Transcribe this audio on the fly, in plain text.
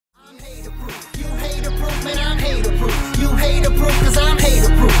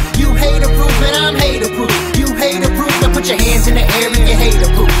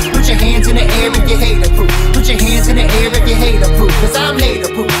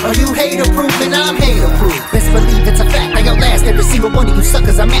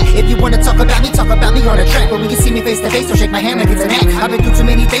cause I'm at. If you wanna talk about me on a track where we can see me face to face, so shake my hand like it's an act. I've been through too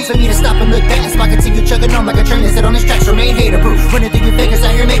many things for me to stop and look back, so I continue chugging on like a train that's set on this track. Remain hater-proof, running through your fingers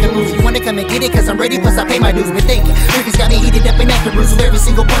out here making moves. You wanna come and get it, cause I'm ready, plus I pay my dues. Been thinking, lyrics got me heated up and after bruise. So every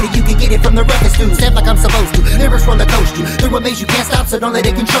single point of you can get it from the roughest dudes. Step like I'm supposed to, lyrics roller coast you through a maze you can't stop, so don't let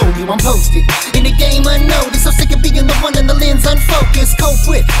it control you. I'm posted in the game unnoticed, so sick of being the one in the lens unfocused. Cope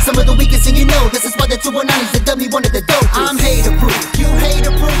with some of the weakest, and you know this is why the 219's the dummy one of the dopest. I'm hater-proof,